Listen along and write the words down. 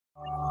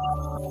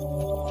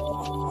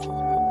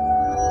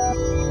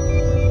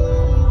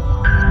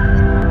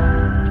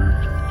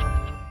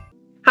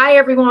Hi,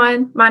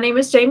 everyone. My name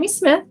is Jamie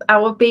Smith. I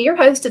will be your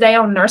host today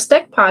on Nurse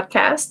Tech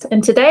Podcast,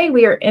 and today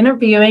we are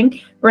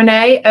interviewing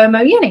Renee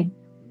Omoyeni.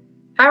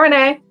 Hi,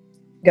 Renee.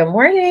 Good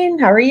morning.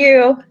 How are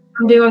you?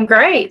 I'm doing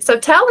great. So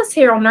tell us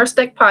here on Nurse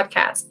Tech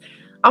Podcast.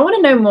 I want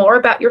to know more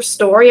about your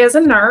story as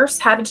a nurse.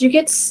 How did you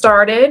get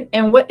started,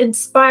 and what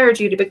inspired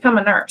you to become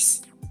a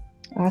nurse?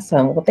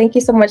 Awesome. Well, thank you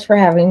so much for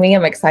having me.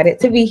 I'm excited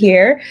to be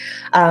here.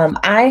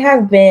 I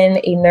have been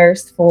a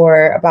nurse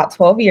for about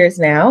 12 years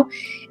now.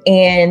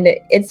 And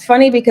it's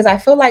funny because I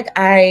feel like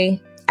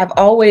I've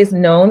always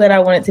known that I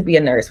wanted to be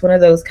a nurse. One of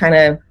those kind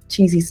of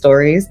cheesy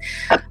stories.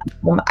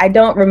 I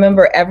don't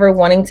remember ever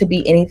wanting to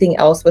be anything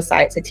else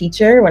besides a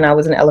teacher when I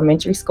was in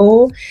elementary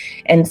school.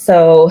 And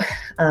so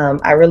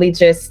I really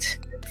just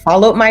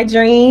followed my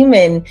dream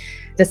and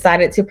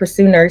decided to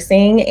pursue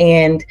nursing,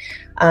 and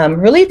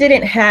really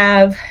didn't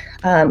have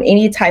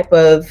any type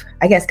of,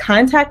 I guess,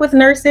 contact with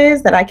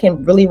nurses that I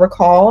can really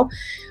recall,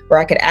 where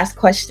I could ask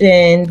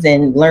questions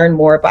and learn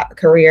more about the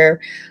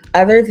career,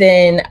 other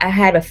than I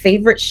had a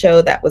favorite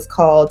show that was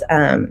called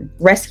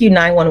Rescue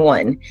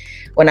 911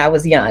 when I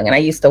was young. And I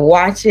used to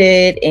watch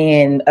it,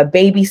 and A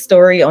Baby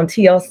Story on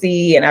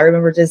TLC. And I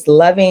remember just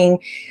loving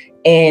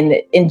and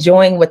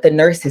enjoying what the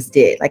nurses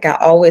did. Like, I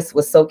always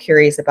was so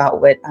curious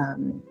about what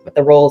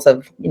the roles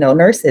of,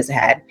 nurses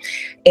had.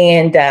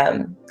 And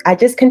I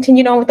just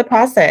continued on with the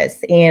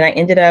process, and I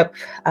ended up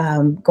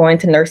going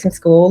to nursing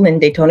school in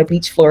Daytona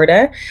Beach,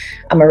 Florida.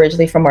 I'm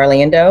originally from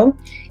Orlando,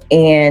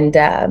 and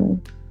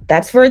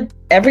that's where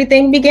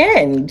everything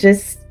began.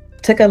 Just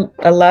took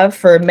a love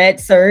for med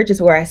surg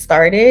is where I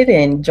started,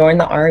 and joined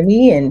the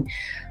Army, and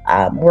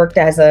worked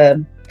as a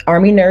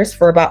Army nurse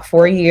for about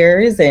 4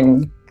 years,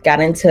 and got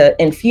into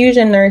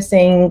infusion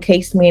nursing,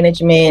 case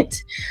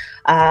management,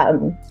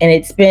 and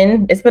it's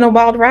been a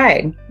wild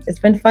ride. It's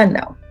been fun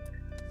though.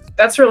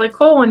 That's really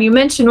cool. And you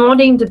mentioned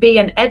wanting to be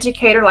an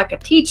educator, like a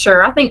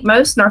teacher. I think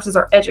most nurses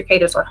are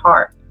educators at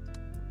heart.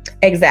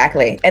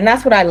 Exactly. And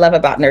that's what I love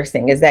about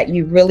nursing, is that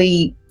you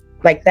really,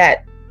 like,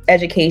 that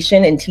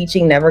education and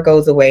teaching never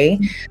goes away.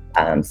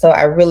 So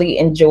I really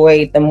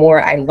enjoyed, the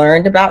more I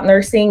learned about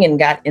nursing and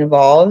got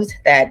involved,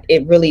 that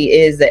it really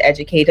is an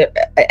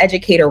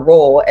educator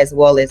role as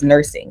well as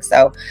nursing.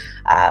 So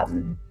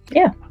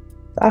yeah.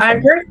 Awesome. I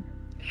agree.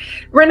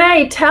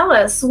 Renee, tell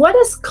us, what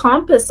is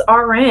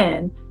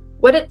CompassRN?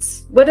 What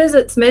is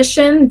its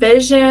mission,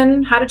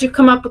 vision? How did you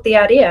come up with the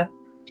idea?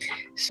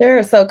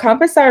 Sure. So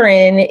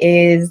CompassRN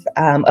is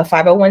a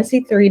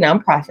 501c3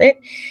 nonprofit,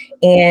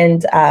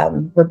 and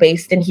we're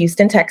based in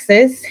Houston,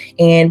 Texas.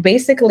 And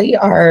basically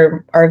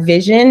our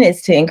vision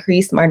is to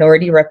increase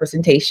minority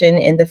representation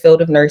in the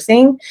field of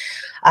nursing.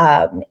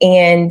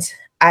 And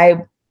I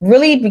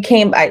really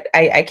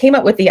I came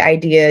up with the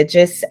idea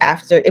just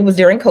after, it was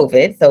during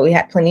COVID. So we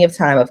had plenty of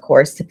time, of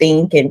course, to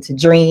think and to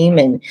dream,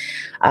 and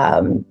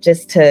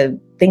just to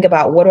think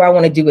about, what do I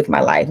want to do with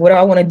my life? What do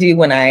I want to do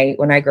when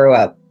I grow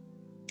up?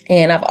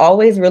 And I've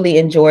always really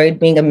enjoyed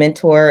being a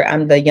mentor.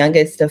 I'm the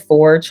youngest of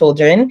 4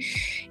 children.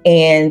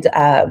 And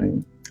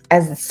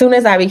as soon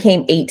as I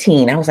became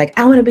 18, I was like,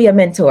 I want to be a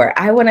mentor.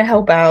 I want to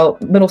help out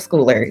middle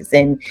schoolers.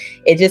 And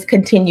it just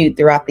continued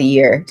throughout the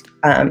year.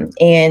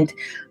 And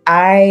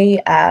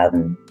I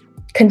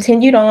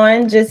continued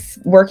on just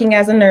working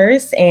as a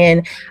nurse,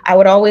 and I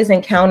would always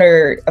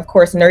encounter, of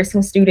course,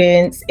 nursing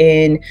students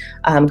and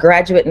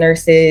graduate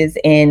nurses,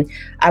 and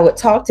I would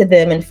talk to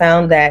them, and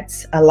found that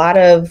a lot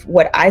of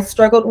what I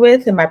struggled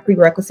with in my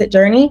prerequisite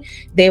journey,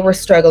 they were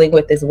struggling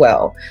with as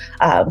well.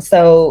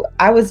 So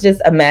I was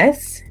just a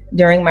mess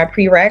during my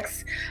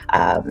prereqs.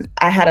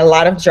 I had a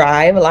lot of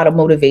drive, a lot of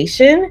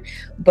motivation,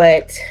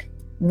 but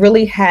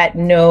really had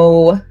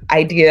no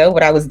idea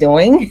what I was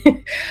doing.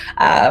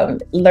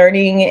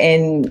 Learning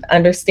and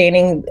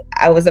understanding,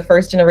 I was a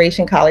first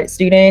generation college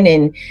student,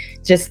 and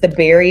just the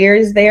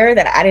barriers there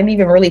that I didn't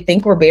even really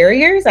think were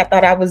barriers. I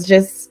thought I was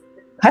just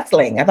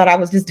hustling. I thought I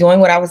was just doing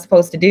what I was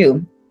supposed to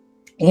do.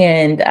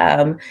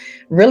 And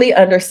really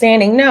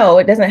understanding, no,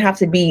 it doesn't have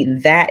to be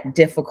that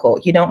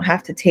difficult. You don't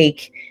have to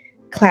take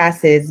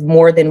classes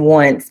more than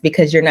once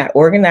because you're not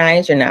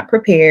organized, you're not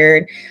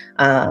prepared.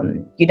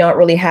 You don't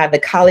really have the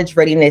college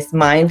readiness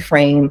mind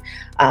frame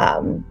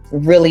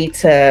really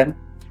to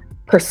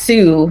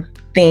pursue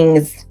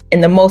things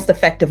in the most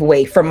effective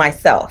way for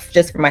myself,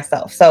 just for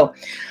myself. So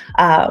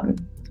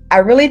I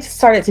really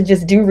started to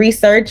just do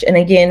research, and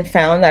again,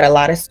 found that a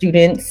lot of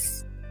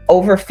students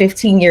over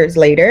 15 years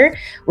later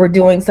were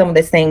doing some of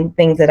the same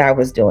things that I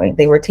was doing.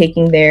 They were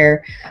taking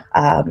their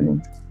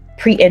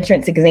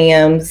pre-entrance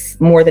exams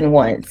more than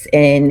once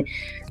and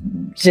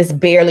just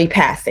barely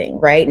passing,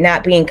 right?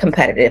 Not being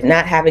competitive,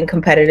 not having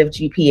competitive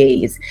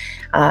GPAs.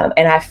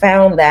 And I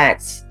found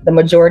that the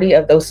majority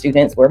of those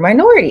students were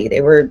minority.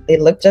 They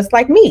looked just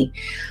like me.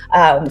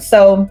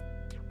 So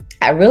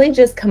I really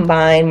just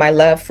combined my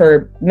love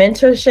for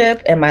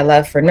mentorship and my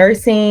love for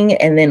nursing,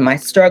 and then my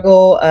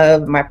struggle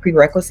of my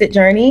prerequisite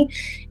journey,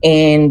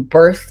 and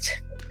birthed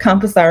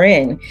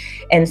CompassRN.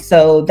 And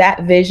so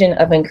that vision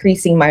of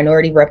increasing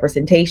minority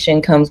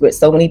representation comes with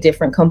so many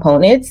different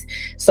components.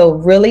 So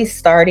really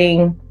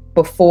starting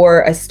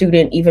before a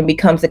student even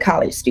becomes a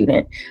college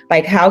student,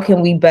 like how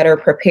can we better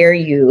prepare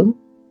you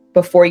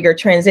before your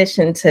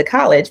transition to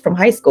college from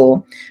high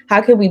school?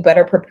 How can we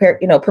better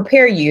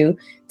prepare you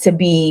to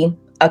be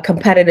a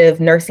competitive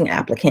nursing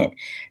applicant,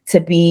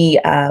 to be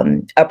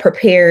a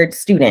prepared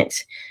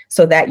student,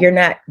 so that you're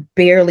not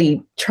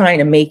barely trying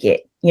to make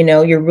it.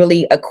 You're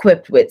really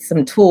equipped with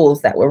some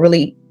tools that will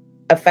really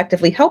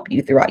effectively help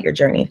you throughout your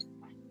journey.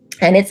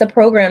 And it's a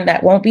program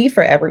that won't be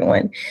for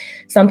everyone.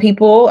 Some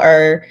people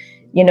are,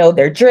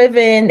 they're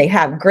driven, they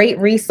have great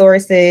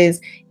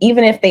resources.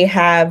 Even if they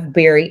have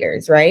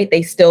barriers, right?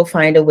 They still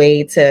find a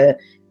way to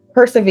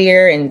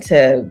persevere and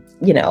to,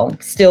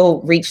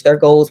 still reach their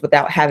goals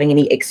without having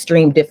any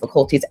extreme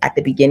difficulties at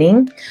the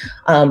beginning.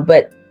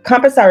 But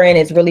CompassRN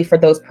is really for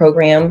those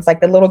programs,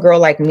 like the little girl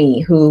like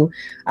me who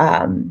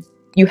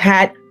you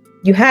had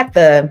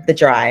the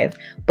drive,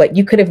 but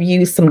you could have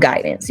used some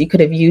guidance. You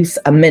could have used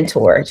a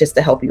mentor just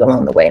to help you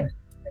along the way.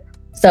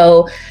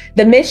 So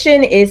the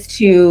mission is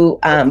to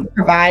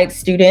provide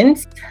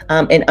students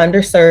in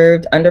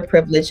underserved,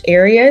 underprivileged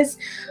areas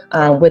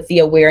with the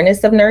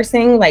awareness of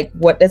nursing. Like,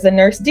 what does a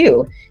nurse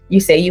do? You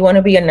say you want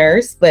to be a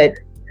nurse, but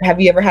have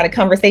you ever had a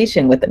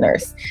conversation with a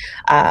nurse?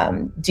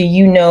 Do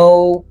you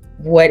know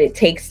what it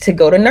takes to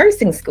go to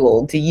nursing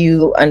school? Do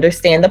you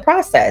understand the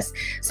process?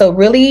 So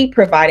really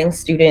providing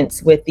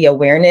students with the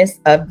awareness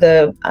of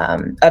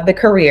the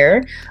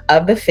career,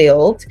 of the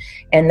field,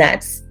 and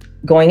that's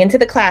going into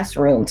the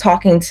classroom,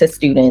 talking to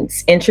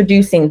students,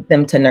 introducing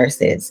them to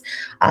nurses.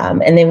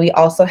 And then we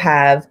also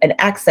have an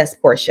access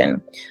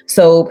portion.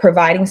 So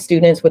providing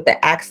students with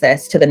the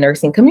access to the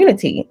nursing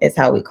community is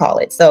how we call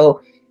it.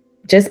 So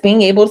just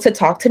being able to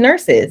talk to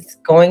nurses,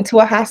 going to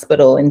a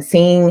hospital and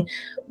seeing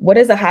what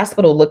does a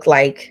hospital look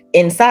like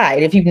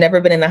inside. If you've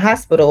never been in a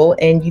hospital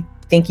and you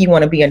think you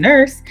want to be a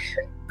nurse,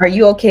 are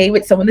you okay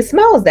with some of the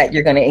smells that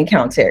you're going to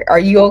encounter?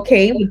 Are you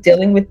okay with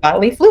dealing with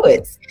bodily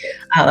fluids?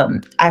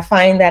 I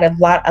find that a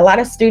lot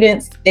of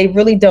students, they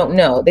really don't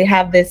know. They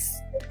have this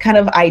kind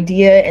of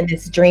idea and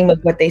this dream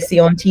of what they see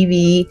on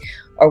TV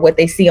or what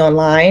they see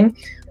online.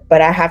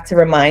 But I have to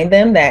remind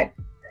them that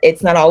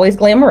it's not always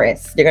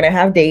glamorous. You're going to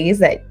have days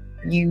that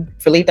you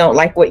really don't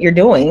like what you're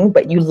doing,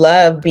 but you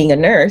love being a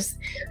nurse,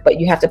 but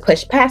you have to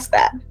push past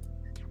that.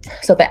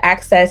 So the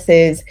access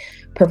is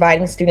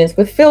providing students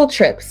with field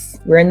trips.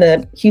 We're in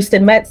the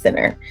Houston Med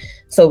Center.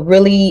 So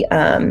really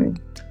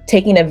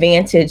taking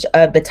advantage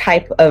of the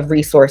type of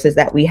resources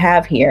that we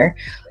have here.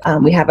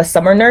 We have a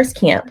summer nurse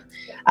camp,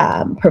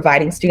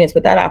 providing students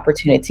with that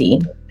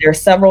opportunity. There are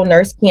several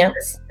nurse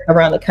camps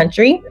around the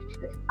country.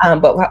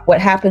 But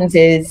what happens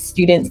is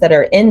students that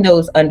are in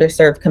those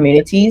underserved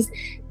communities,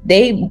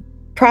 they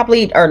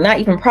probably, or not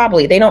even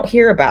probably, they don't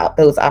hear about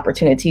those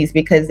opportunities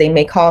because they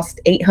may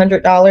cost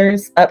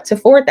 $800 up to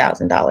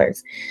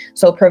 $4,000.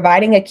 So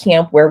providing a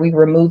camp where we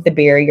remove the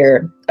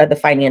barrier of the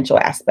financial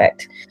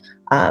aspect.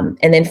 And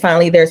then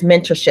finally, there's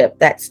mentorship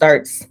that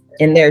starts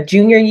in their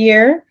junior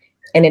year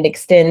and it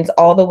extends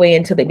all the way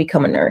until they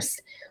become a nurse.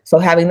 So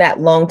having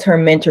that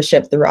long-term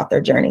mentorship throughout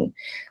their journey.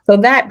 So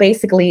that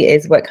basically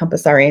is what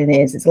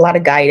CompassRN is. It's a lot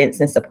of guidance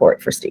and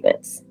support for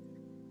students.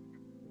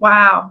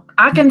 Wow.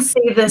 I can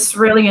see this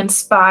really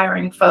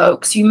inspiring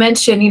folks. You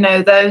mentioned,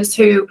 those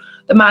who,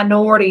 the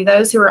minority,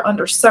 those who are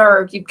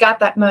underserved, you've got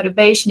that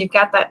motivation, you've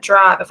got that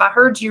drive. If I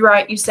heard you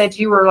right, you said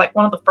you were like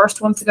one of the first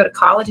ones to go to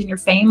college in your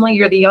family.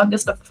 You're the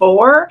youngest of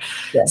 4.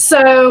 Yes.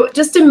 So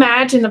just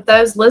imagine if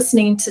those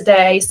listening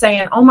today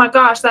saying, oh my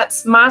gosh,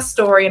 that's my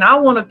story and I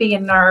want to be a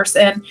nurse.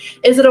 And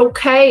is it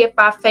okay if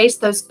I face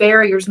those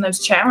barriers and those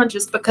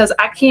challenges because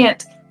I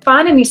can't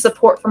find any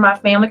support for my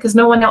family because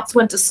no one else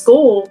went to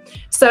school?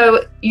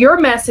 So your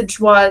message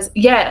was,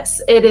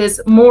 yes, it is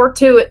more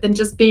to it than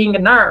just being a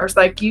nurse.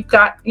 Like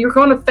you're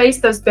going to face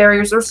those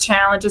barriers, there's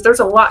challenges, there's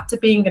a lot to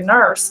being a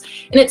nurse.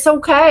 And it's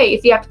okay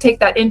if you have to take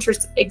that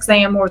entrance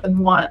exam more than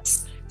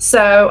once.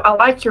 So I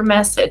like your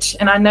message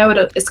and I know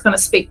it's going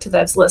to speak to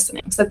those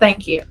listening. So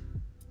thank you.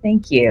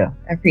 Thank you.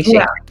 I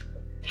appreciate it.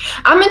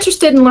 I'm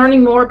interested in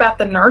learning more about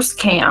the nurse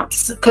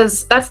camps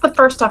because that's the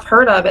first I've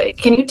heard of it.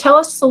 Can you tell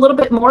us a little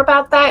bit more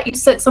about that? You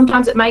said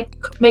sometimes it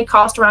may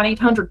cost around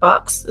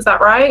 $800. Is that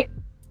right?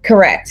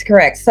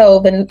 Correct.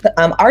 So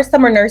our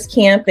summer nurse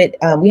camp,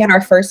 we had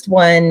our first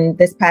one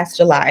this past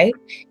July,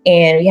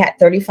 and we had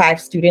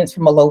 35 students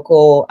from a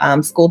local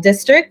school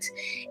district,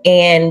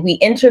 and we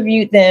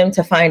interviewed them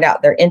to find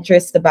out their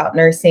interest about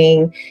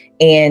nursing,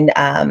 and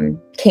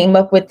came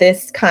up with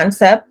this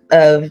concept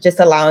of just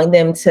allowing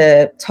them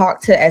to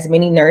talk to as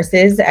many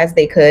nurses as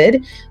they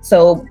could.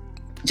 So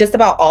just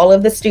about all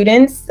of the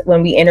students,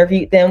 when we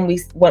interviewed them,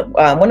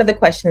 one of the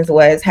questions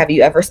was, have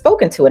you ever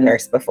spoken to a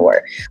nurse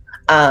before?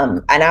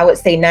 And I would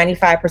say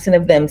 95%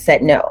 of them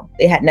said no.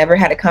 They had never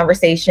had a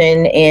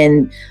conversation,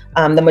 and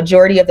the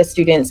majority of the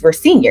students were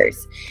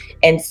seniors.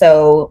 And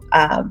so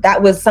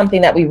that was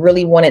something that we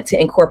really wanted to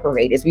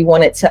incorporate, is we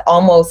wanted to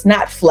almost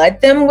not flood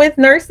them with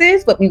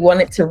nurses, but we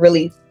wanted to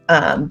really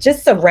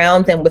just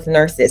surround them with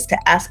nurses to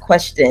ask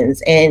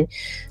questions and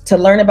to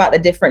learn about the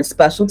different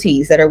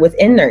specialties that are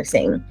within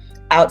nursing,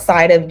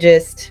 outside of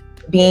just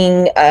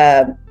being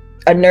a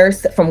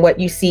nurse from what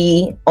you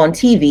see on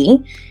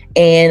TV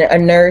and a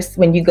nurse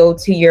when you go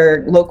to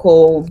your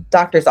local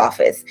doctor's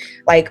office.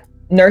 Like,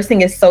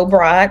 nursing is so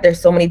broad. There's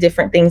so many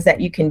different things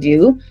that you can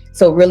do.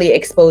 So really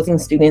exposing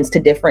students to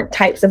different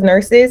types of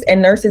nurses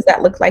and nurses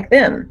that look like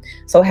them.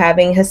 So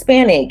having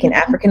Hispanic and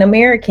African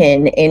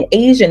American and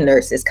Asian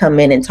nurses come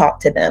in and talk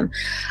to them.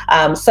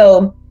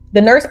 So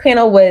the nurse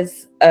panel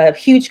was a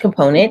huge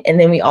component. And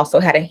then we also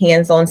had a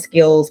hands-on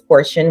skills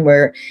portion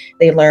where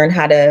they learn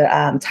how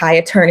to tie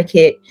a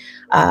tourniquet,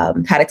 how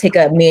to take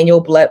a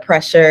manual blood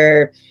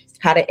pressure,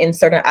 how to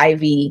insert an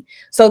IV.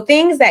 So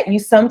things that you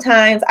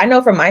sometimes, I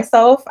know for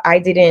myself, I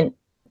didn't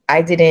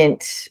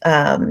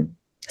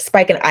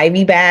spike an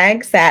IV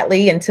bag,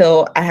 sadly,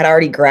 until I had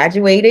already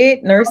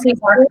graduated nursing.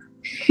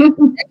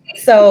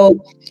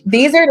 So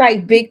these are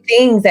like big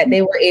things that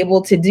they were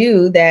able to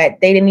do that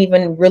they didn't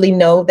even really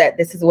know that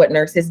this is what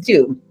nurses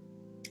do.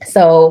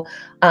 So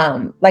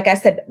like I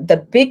said, the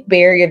big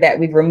barrier that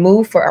we've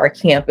removed for our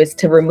camp is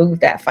to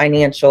remove that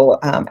financial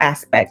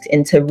aspect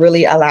and to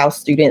really allow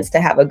students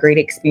to have a great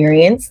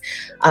experience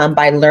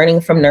by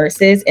learning from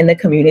nurses in the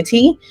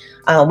community.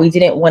 We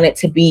didn't want it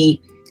to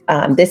be,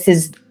 this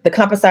is the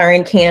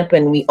CompassRN camp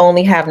and we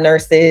only have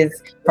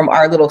nurses from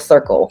our little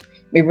circle.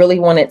 We really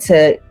wanted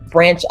to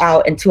branch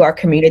out into our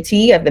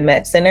community of the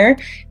Med Center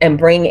and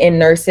bring in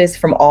nurses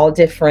from all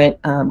different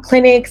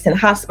clinics and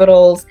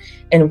hospitals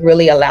and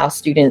really allow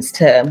students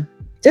to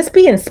just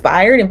be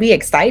inspired and be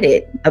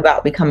excited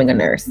about becoming a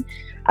nurse.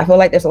 I feel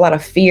like there's a lot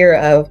of fear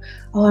of,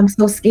 oh, I'm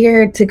so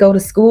scared to go to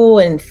school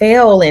and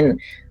fail. And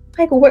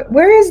like,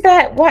 where is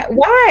that?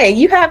 Why?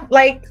 You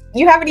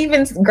haven't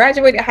even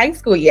graduated high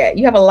school yet.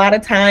 You have a lot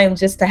of time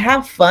just to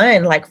have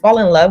fun, like fall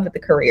in love with the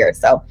career.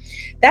 So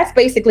that's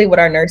basically what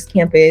our nurse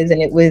camp is.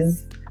 And it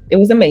was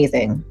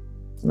amazing.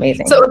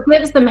 Amazing. So it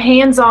gives them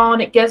hands-on,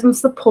 it gives them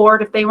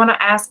support. If they want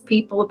to ask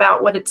people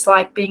about what it's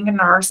like being a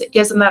nurse, it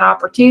gives them that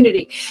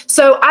opportunity.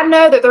 So I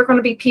know that there are going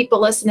to be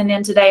people listening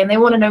in today and they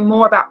want to know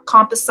more about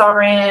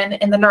CompassRN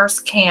and the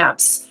nurse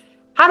camps.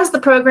 How does the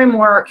program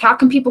work? How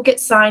can people get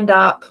signed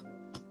up?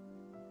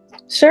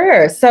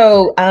 Sure.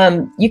 So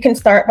you can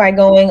start by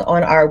going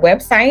on our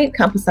website,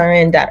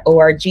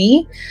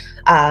 compassrn.org.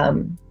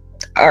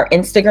 Our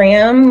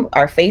Instagram,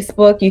 our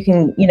Facebook, you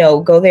can,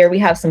 go there. We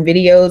have some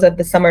videos of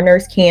the summer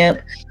nurse camp,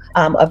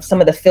 of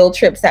some of the field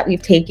trips that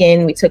we've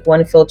taken. We took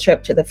one field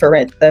trip to the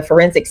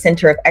Forensic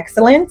Center of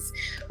Excellence,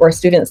 where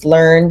students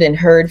learned and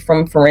heard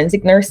from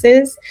forensic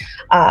nurses.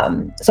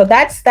 So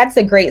that's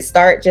a great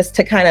start, just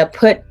to kind of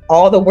put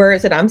all the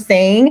words that I'm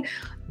saying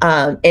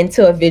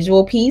into a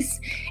visual piece.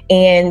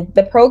 And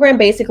the program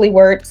basically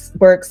works.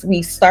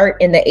 We start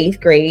in the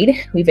 8th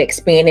grade. We've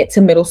expanded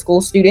to middle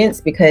school students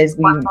because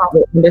we're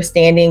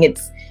understanding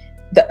it's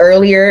the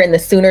earlier and the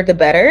sooner the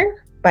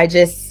better by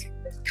just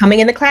coming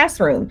in the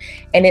classroom.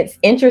 And it's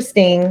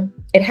interesting.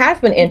 It has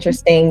been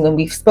interesting when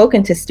we've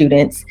spoken to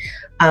students,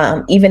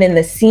 even in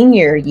the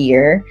senior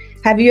year.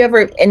 Have you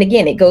ever, and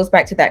again, it goes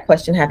back to that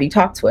question, have you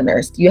talked to a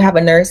nurse? Do you have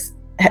a nurse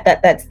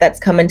that's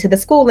come into the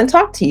school and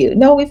talked to you?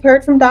 No, we've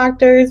heard from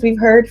doctors, we've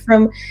heard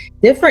from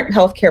different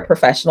healthcare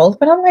professionals,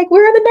 but I'm like,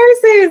 where are the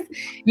nurses?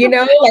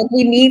 Like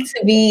we need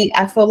to be,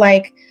 I feel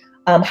like,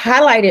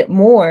 highlighted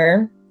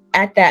more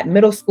at that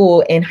middle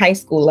school and high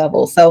school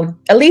level. So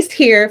at least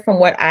here from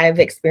what I've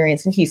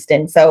experienced in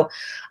Houston. So,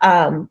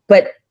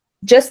 but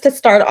just to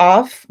start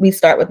off, we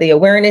start with the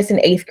awareness in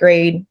 8th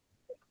grade.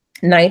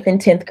 9th and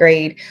 10th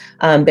grade,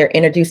 they're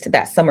introduced to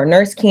that summer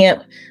nurse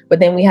camp, but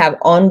then we have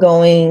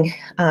ongoing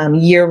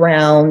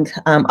year-round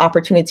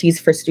opportunities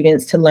for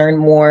students to learn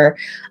more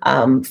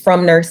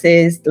from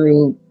nurses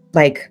through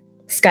like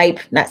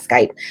not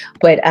Skype,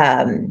 but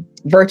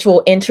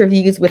virtual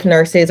interviews with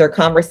nurses or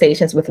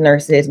conversations with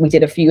nurses. We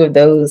did a few of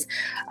those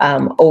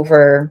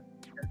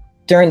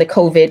during the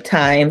COVID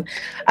time.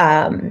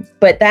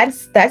 But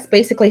that's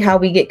basically how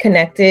we get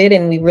connected.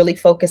 And we really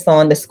focus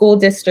on the school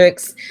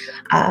districts,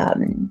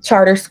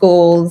 charter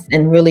schools,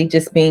 and really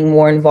just being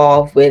more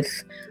involved with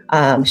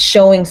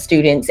showing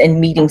students and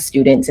meeting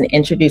students and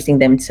introducing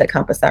them to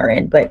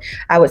CompassRN. But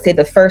I would say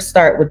the first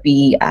start would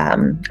be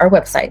our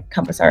website,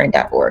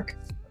 compassrn.org.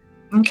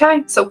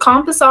 Okay, so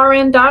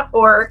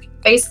compassrn.org,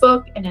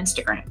 Facebook and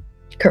Instagram.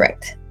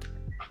 Correct.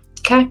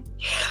 Okay.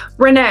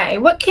 Renee,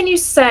 what can you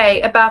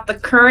say about the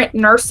current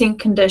nursing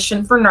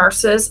condition for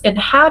nurses, and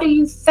how do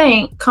you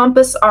think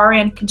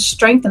CompassRN can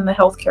strengthen the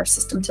healthcare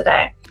system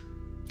today?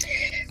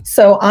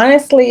 So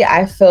honestly,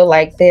 I feel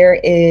like there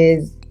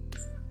is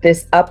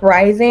this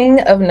uprising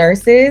of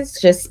nurses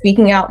just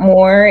speaking out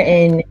more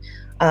and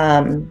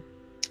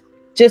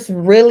just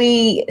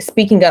really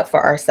speaking up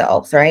for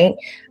ourselves, right?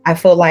 I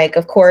feel like,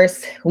 of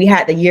course, we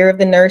had the year of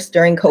the nurse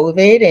during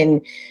COVID,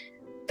 and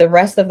the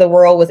rest of the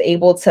world was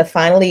able to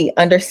finally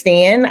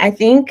understand, I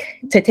think,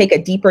 to take a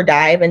deeper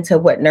dive into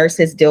what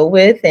nurses deal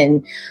with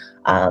and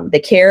the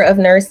care of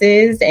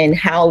nurses and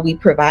how we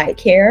provide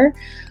care.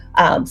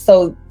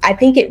 So I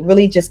think it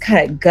really just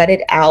kind of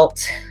gutted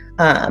out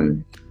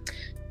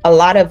a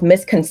lot of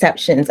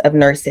misconceptions of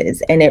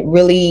nurses, and it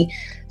really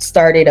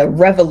started a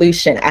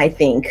revolution, I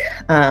think,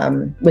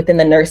 within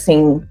the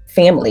nursing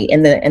family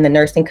and the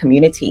nursing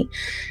community.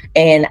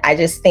 And I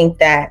just think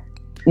that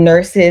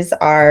nurses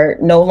are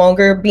no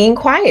longer being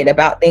quiet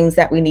about things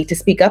that we need to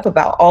speak up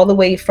about, all the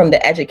way from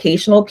the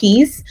educational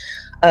piece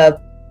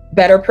of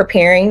better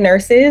preparing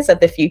nurses of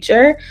the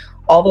future,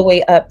 all the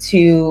way up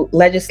to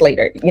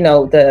legislation,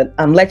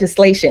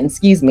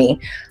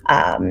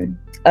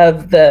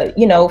 of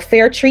the,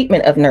 fair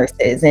treatment of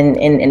nurses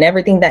and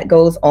everything that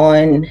goes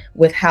on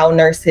with how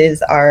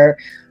nurses are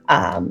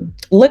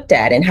looked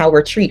at and how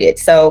we're treated.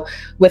 So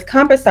with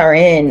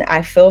CompassRN,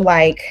 I feel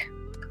like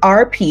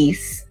our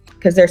piece,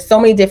 because there's so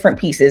many different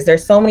pieces,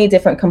 there's so many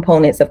different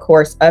components, of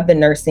course, of the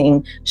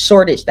nursing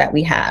shortage that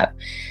we have.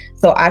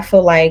 So I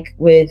feel like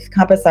with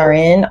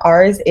CompassRN,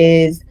 ours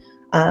is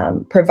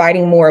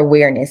providing more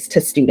awareness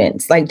to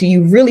students. Like, do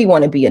you really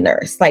want to be a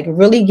nurse? Like,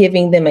 really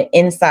giving them an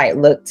inside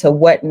look to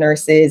what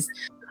nurses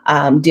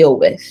deal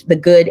with, the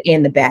good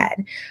and the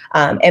bad,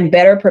 and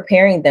better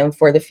preparing them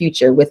for the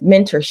future with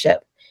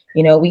mentorship.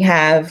 We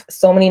have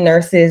so many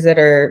nurses that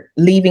are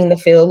leaving the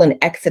field and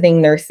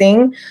exiting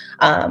nursing.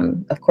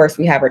 Of course,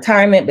 we have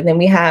retirement, but then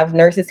we have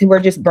nurses who are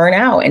just burnt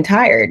out and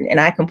tired. And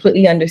I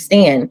completely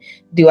understand.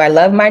 Do I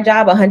love my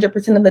job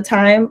 100% of the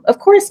time? Of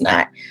course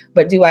not.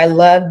 But do I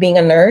love being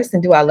a nurse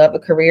and do I love a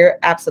career?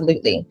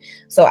 Absolutely.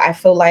 So I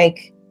feel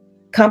like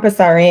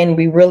CompassRN,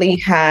 we really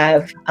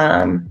have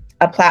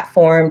a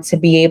platform to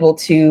be able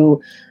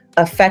to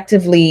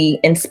effectively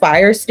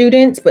inspire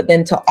students, but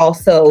then to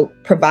also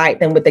provide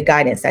them with the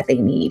guidance that they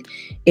need.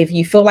 If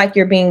you feel like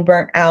you're being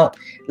burnt out,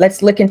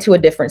 let's look into a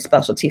different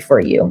specialty for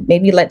you.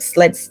 Maybe let's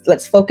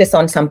focus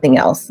on something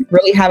else.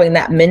 Really having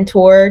that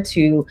mentor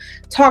to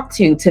talk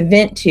to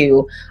vent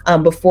to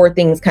before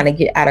things kind of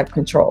get out of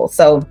control.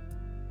 So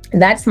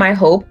that's my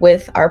hope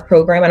with our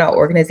program and our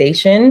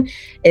organization,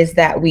 is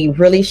that we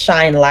really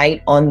shine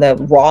light on the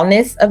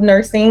rawness of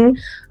nursing.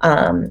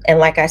 And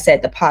like I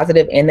said, the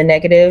positive and the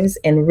negatives,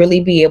 and really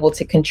be able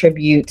to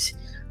contribute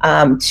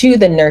to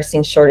the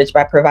nursing shortage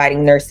by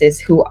providing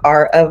nurses who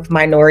are of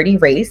minority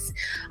race,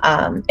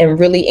 and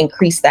really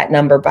increase that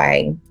number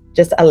by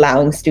just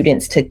allowing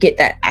students to get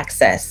that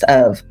access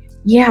of,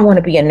 yeah, I want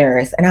to be a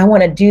nurse and I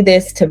want to do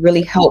this to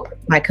really help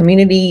my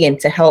community and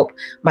to help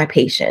my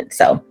patients.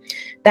 So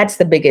that's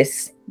the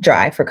biggest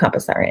drive for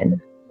CompassRN.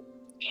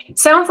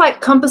 Sounds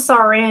like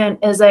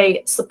CompassRN is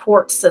a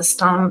support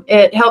system.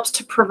 It helps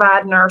to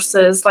provide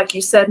nurses, like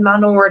you said,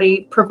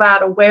 minority,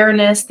 provide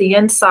awareness, the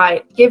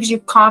insight, gives you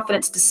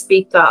confidence to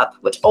speak up,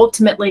 which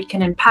ultimately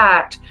can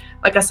impact,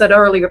 like I said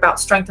earlier, about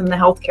strengthening the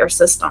healthcare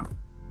system.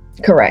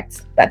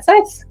 Correct. That's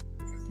us.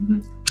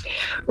 Mm-hmm.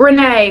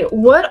 Renee,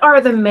 what are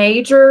the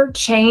major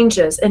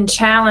changes and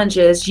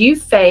challenges you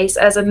face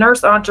as a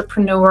nurse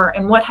entrepreneur,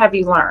 and what have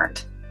you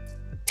learned?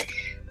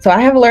 So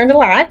I have learned a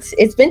lot.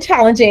 It's been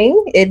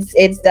challenging.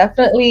 It's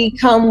definitely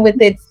come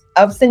with its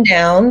ups and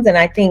downs. And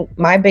I think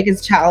my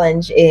biggest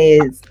challenge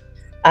is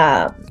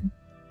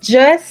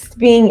just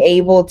being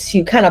able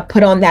to kind of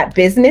put on that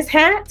business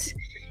hat,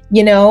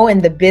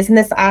 and the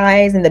business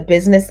eyes and the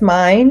business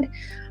mind.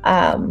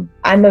 I'm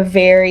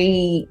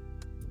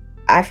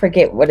I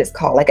forget what it's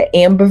called, like an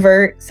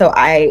ambivert. So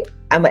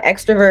I'm an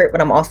extrovert,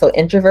 but I'm also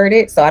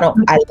introverted. So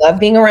I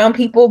love being around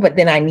people, but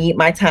then I need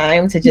my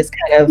time to just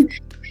kind of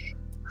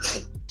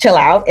chill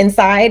out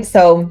inside.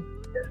 So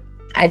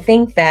I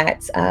think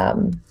that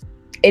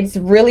it's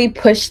really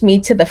pushed me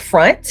to the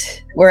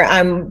front, where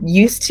I'm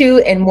used to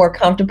and more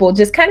comfortable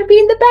just kind of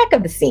being the back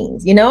of the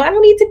scenes. I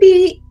don't need to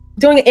be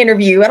doing an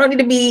interview. I don't need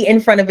to be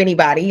in front of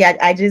anybody.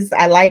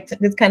 I like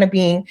just kind of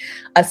being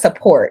a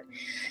support.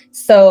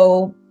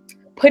 So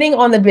putting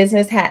on the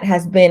business hat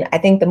has been, I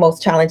think, the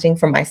most challenging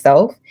for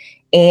myself,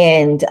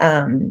 and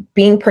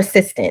being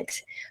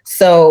persistent.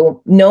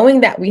 So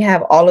knowing that we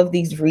have all of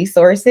these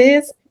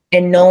resources,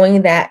 and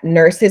knowing that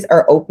nurses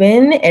are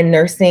open and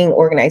nursing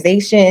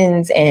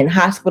organizations and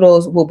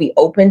hospitals will be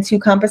open to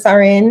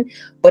CompassRN,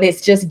 but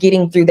it's just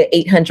getting through the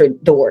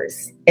 800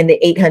 doors and the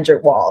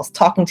 800 walls,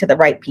 talking to the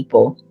right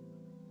people.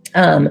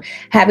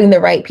 Having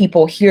the right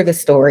people hear the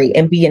story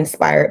and be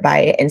inspired by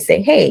it and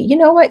say, hey, you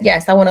know what?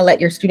 Yes, I want to let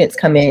your students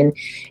come in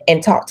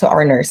and talk to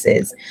our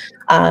nurses.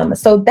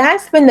 So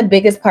that's been the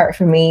biggest part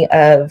for me,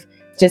 of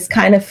just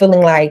kind of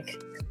feeling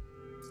like,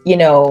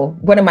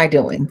 what am I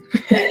doing?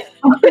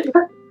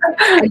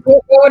 I don't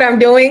know what I'm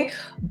doing,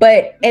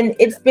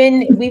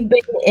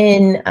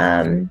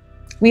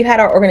 we've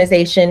had our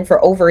organization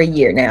for over a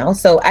year now.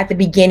 So at the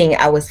beginning,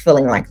 I was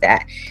feeling like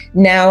that.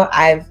 Now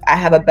I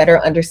have a better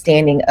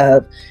understanding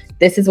of,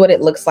 this is what it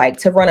looks like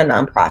to run a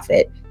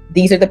nonprofit.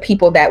 These are the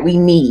people that we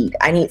need.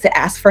 I need to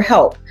ask for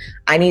help.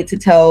 I need to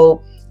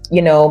tell,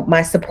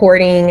 my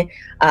supporting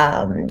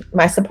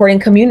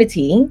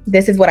community,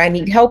 this is what I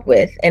need help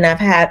with. And I've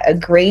had a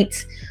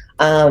great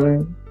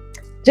amount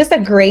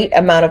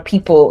of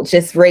people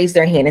just raise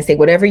their hand and say,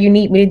 whatever you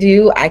need me to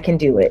do, I can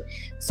do it.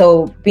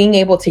 So being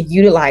able to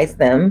utilize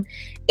them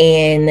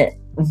and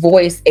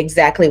voice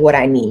exactly what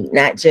I need,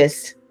 not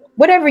just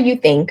whatever you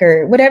think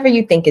or whatever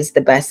you think is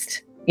the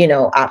best,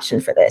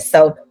 option for this.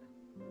 So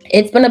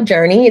it's been a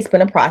journey. It's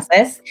been a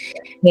process.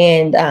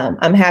 And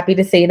I'm happy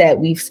to say that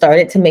we've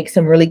started to make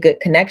some really good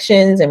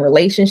connections and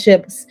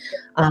relationships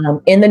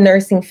in the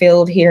nursing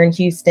field here in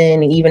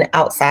Houston, and even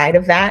outside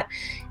of that.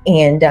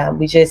 And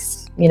we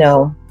just,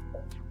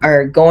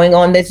 are going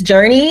on this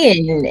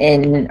journey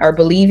and are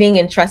believing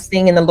and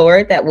trusting in the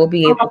Lord that we'll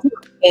be able to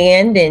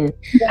expand and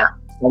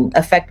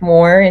affect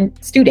more and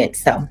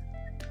students. So,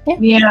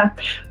 yeah.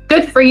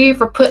 Good for you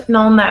for putting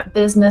on that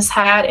business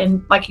hat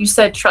and, like you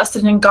said,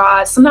 trusting in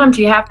God. Sometimes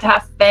you have to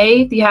have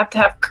faith, you have to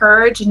have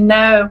courage, and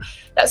know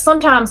that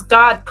sometimes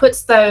God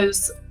puts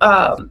those,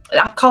 I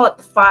call it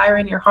the fire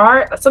in your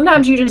heart.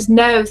 Sometimes you just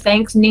know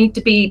things need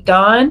to be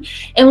done.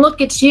 And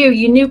look at you,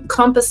 you knew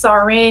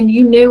CompassRN,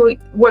 you knew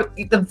what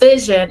the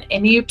vision,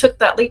 and you took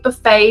that leap of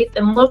faith,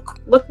 and look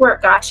where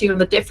it got you and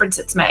the difference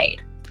it's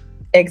made.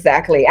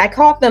 Exactly. I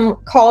call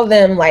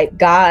them like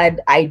God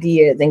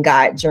ideas and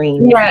God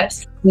dreams.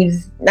 Yes.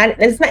 It's not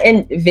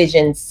in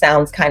vision,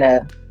 sounds kind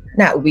of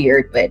not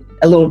weird, but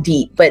a little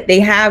deep, but they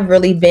have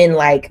really been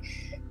like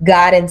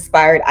God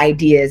inspired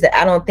ideas that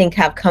I don't think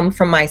have come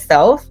from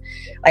myself.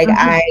 Like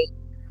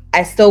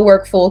I still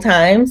work full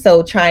time.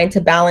 So trying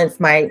to balance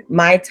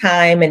my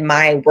time and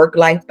my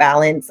work-life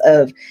balance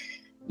of,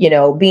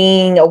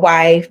 being a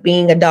wife,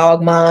 being a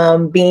dog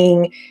mom,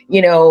 being,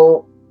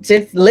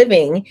 just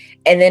living,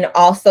 and then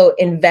also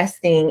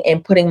investing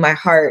and putting my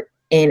heart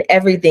and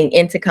everything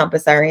into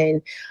CompassRN.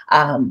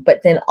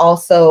 But then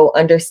also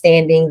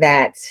understanding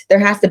that there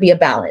has to be a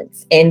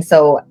balance. And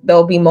so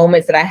there'll be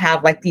moments that I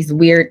have like these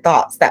weird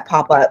thoughts that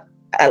pop up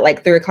at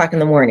like 3 o'clock in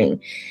the morning.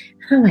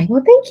 I'm like,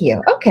 well, thank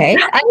you. Okay.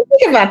 I didn't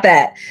think about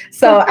that.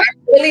 So I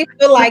really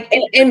feel like,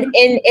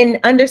 and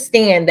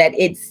understand that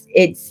it's,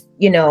 it's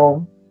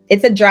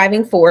a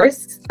driving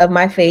force of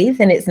my faith,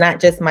 and it's not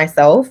just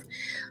myself.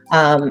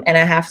 And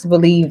I have to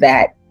believe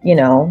that,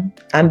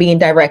 I'm being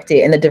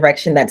directed in the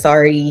direction that's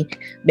already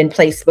been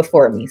placed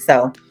before me.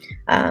 So,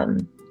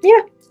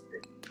 yeah.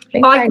 I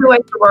like the way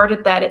you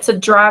worded that. It's a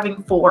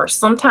driving force.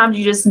 Sometimes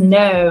you just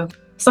know.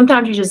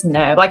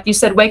 Like you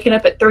said, waking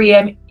up at 3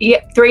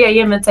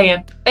 a.m. and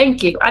saying,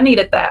 thank you, I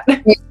needed that.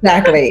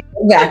 Exactly.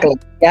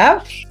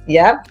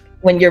 Yep.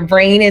 When your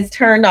brain is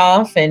turned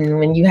off and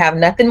when you have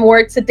nothing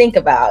more to think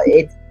about,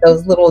 it's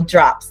those little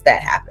drops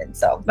that happen.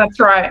 So that's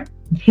right.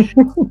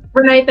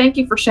 Renee, thank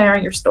you for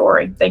sharing your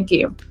story. Thank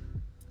you.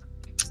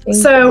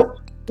 So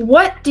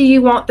what do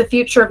you want the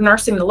future of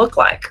nursing to look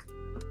like?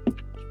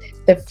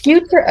 The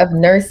future of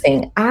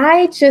nursing,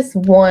 I just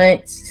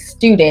want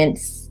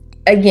students,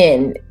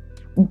 again,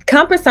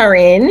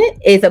 CompassRN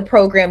is a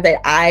program that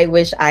I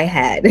wish I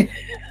had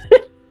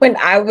when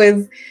I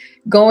was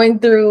going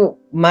through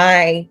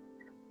my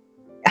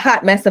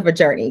hot mess of a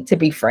journey, to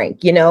be frank.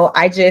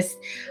 I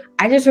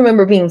just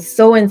remember being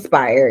so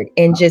inspired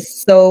and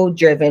just so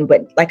driven,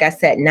 but like I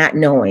said, not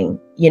knowing,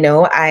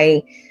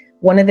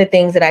 one of the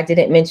things that I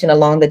didn't mention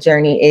along the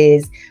journey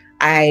is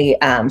I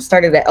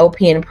started an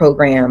LPN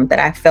program that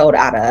I failed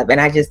out of, and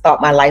I just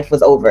thought my life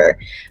was over.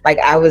 Like,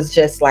 I was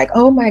just like,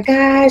 oh my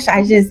gosh,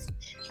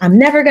 I'm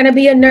never going to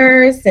be a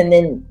nurse. And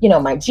then,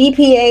 my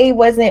GPA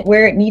wasn't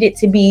where it needed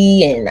to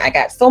be. And I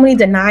got so many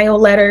denial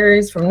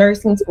letters from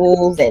nursing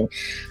schools, and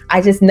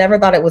I just never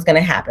thought it was going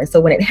to happen.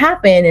 So when it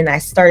happened and I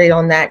started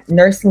on that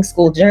nursing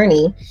school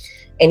journey,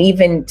 and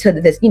even to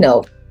this,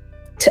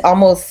 to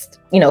almost,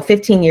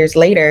 15 years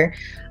later,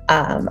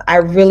 I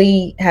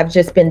really have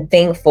just been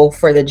thankful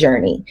for the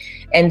journey.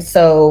 And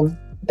so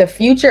the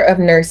future of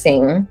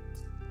nursing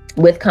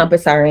with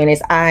CompassRN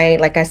is,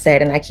 like I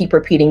said, and I keep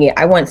repeating it,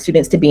 I want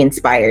students to be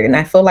inspired. And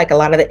I feel like a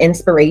lot of the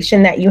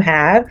inspiration that you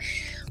have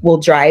will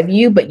drive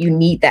you, but you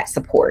need that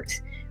support,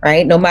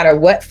 right? No matter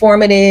what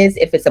form it is,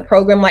 if it's a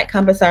program like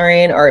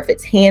CompassRN or if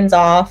it's hands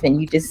off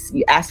and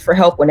you ask for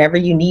help whenever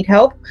you need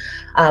help.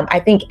 I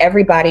think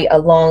everybody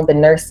along the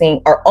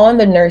nursing or on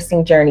the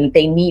nursing journey,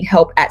 they need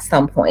help at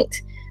some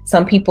point.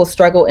 Some people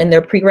struggle in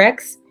their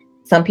prereqs.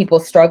 Some people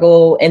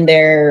struggle in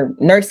their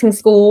nursing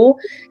school.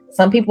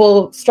 Some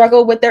people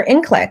struggle with their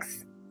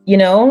NCLEX,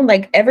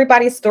 like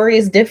everybody's story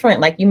is different.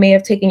 Like, you may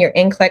have taken your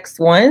NCLEX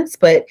once,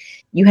 but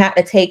you have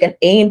to take an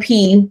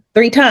A&P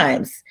 3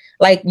 times.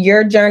 Like,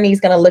 your journey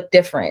is going to look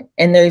different,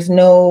 and there's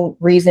no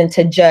reason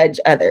to judge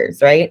others.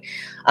 Right.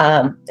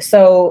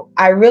 So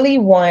I really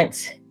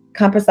want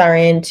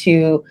CompassRN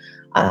to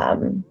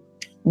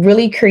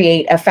really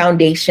create a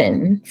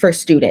foundation for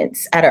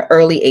students at an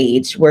early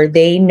age where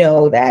they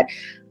know that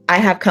I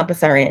have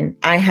CompassRN,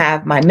 I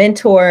have my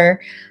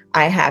mentor,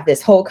 I have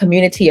this whole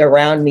community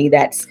around me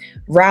that's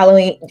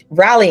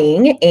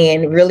rallying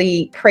and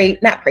really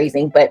not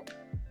praising, but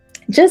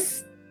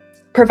just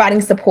providing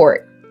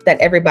support that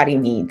everybody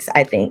needs,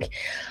 I think.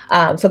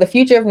 So the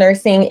future of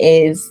nursing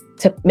is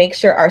to make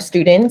sure our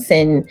students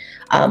and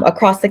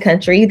across the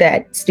country,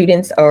 that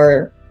students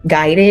are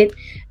guided,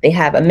 they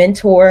have a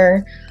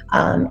mentor,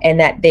 and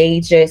that they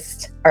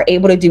just are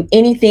able to do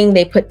anything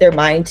they put their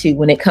mind to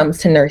when it comes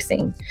to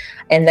nursing,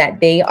 and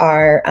that they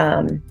are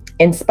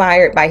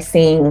inspired by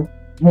seeing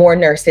more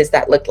nurses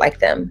that look like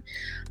them,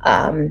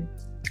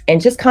 and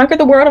just conquer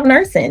the world of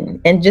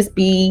nursing and just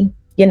be,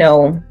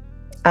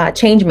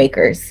 change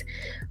makers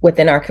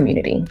within our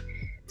community.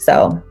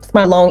 So it's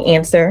my long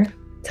answer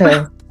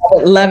to I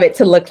would love it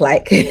to look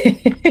like.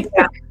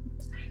 Yeah.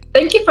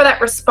 Thank you for that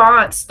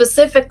response.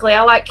 Specifically,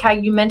 I like how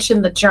you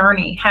mentioned the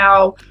journey,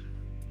 how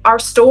our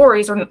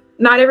stories, or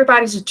not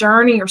everybody's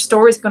journey or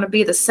story is going to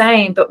be the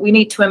same, but we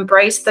need to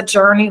embrace the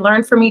journey,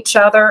 learn from each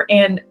other,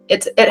 and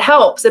it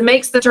helps. It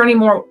makes the journey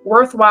more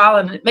worthwhile,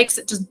 and it makes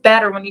it just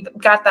better when you've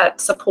got that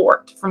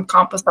support from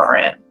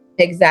CompassRN.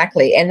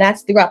 Exactly. And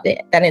that's throughout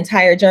that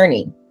entire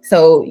journey.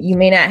 So you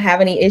may not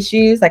have any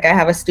issues. Like I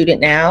have a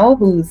student now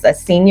who's a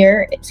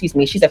senior,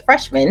 she's a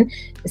freshman.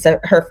 It's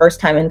her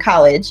first time in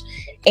college.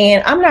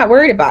 And I'm not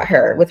worried about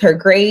her with her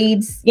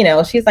grades.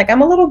 She's like,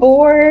 I'm a little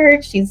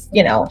bored. She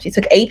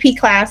took AP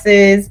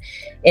classes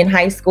in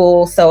high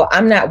school. So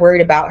I'm not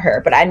worried about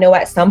her. But I know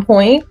at some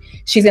point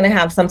she's going to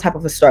have some type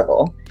of a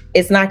struggle.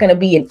 It's not going to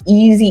be an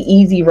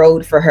easy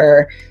road for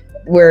her,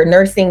 where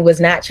nursing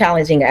was not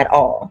challenging at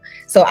all.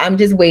 So I'm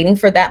just waiting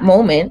for that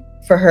moment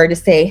for her to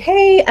say,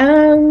 hey,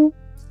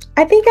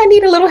 I think I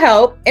need a little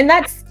help. And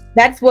that's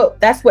what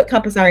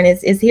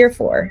CompassRN is here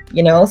for,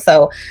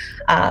 So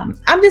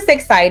I'm just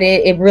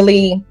excited.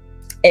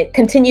 It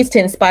continues to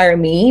inspire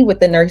me with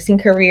the nursing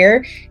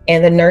career,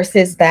 and the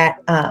nurses that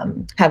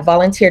have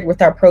volunteered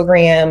with our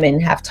program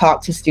and have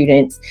talked to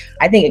students.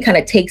 I think it kind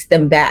of takes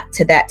them back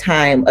to that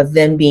time of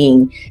them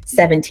being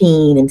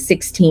 17 and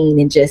 16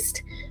 and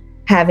just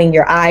having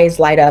your eyes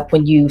light up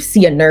when you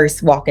see a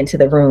nurse walk into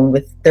the room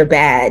with their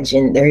badge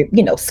and their,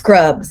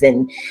 scrubs.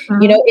 And,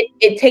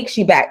 it takes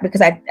you back,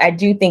 because I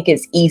do think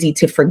it's easy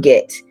to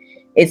forget.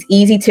 It's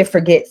easy to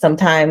forget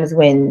sometimes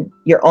when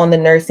you're on the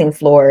nursing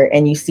floor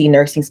and you see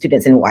nursing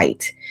students in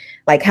white,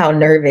 like how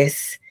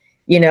nervous,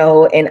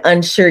 and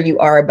unsure you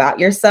are about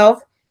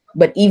yourself.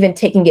 But even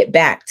taking it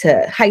back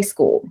to high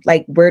school,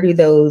 like where do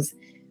those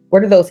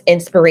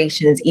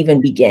inspirations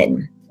even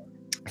begin?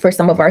 For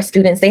some of our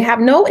students, they have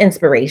no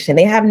inspiration.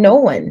 They have no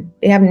one.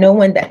 They have no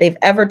one that they've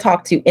ever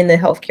talked to in the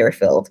healthcare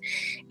field.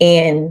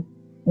 And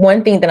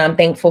one thing that I'm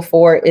thankful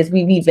for is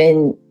we've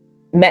even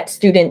met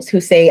students who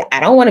say, I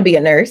don't want to be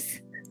a nurse.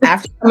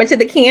 After coming to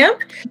the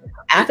camp,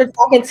 after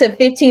talking to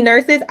 15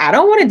 nurses, I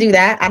don't want to do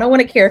that. I don't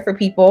want to care for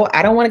people.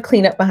 I don't want to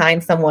clean up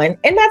behind someone.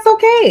 And that's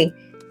okay.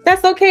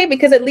 That's okay,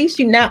 because at least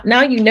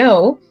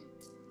now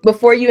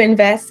before you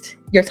invest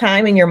your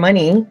time and your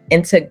money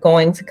into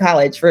going to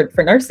college for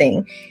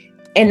nursing,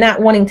 and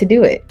not wanting to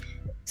do it.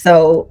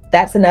 So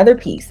that's another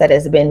piece that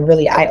has been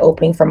really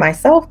eye-opening for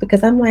myself,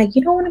 because I'm like,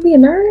 you don't want to be a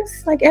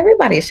nurse? Like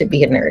everybody should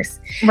be a nurse.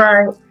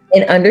 Right.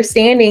 And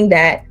understanding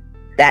that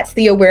that's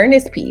the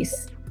awareness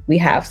piece. We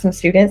have some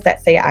students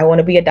that say, I want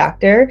to be a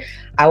doctor.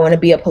 I want to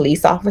be a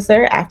police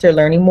officer after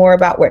learning more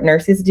about what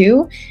nurses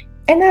do.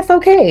 And that's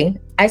okay.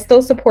 I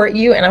still support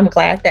you. And I'm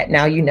glad that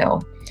now you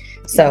know.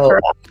 So,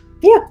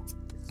 yeah.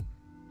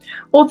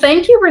 Well,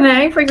 thank you,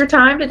 Renee, for your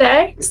time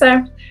today.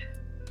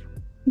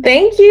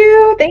 Thank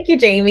you. Thank you,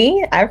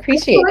 Jamie. I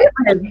appreciate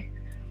it.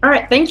 All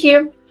right. Thank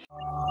you.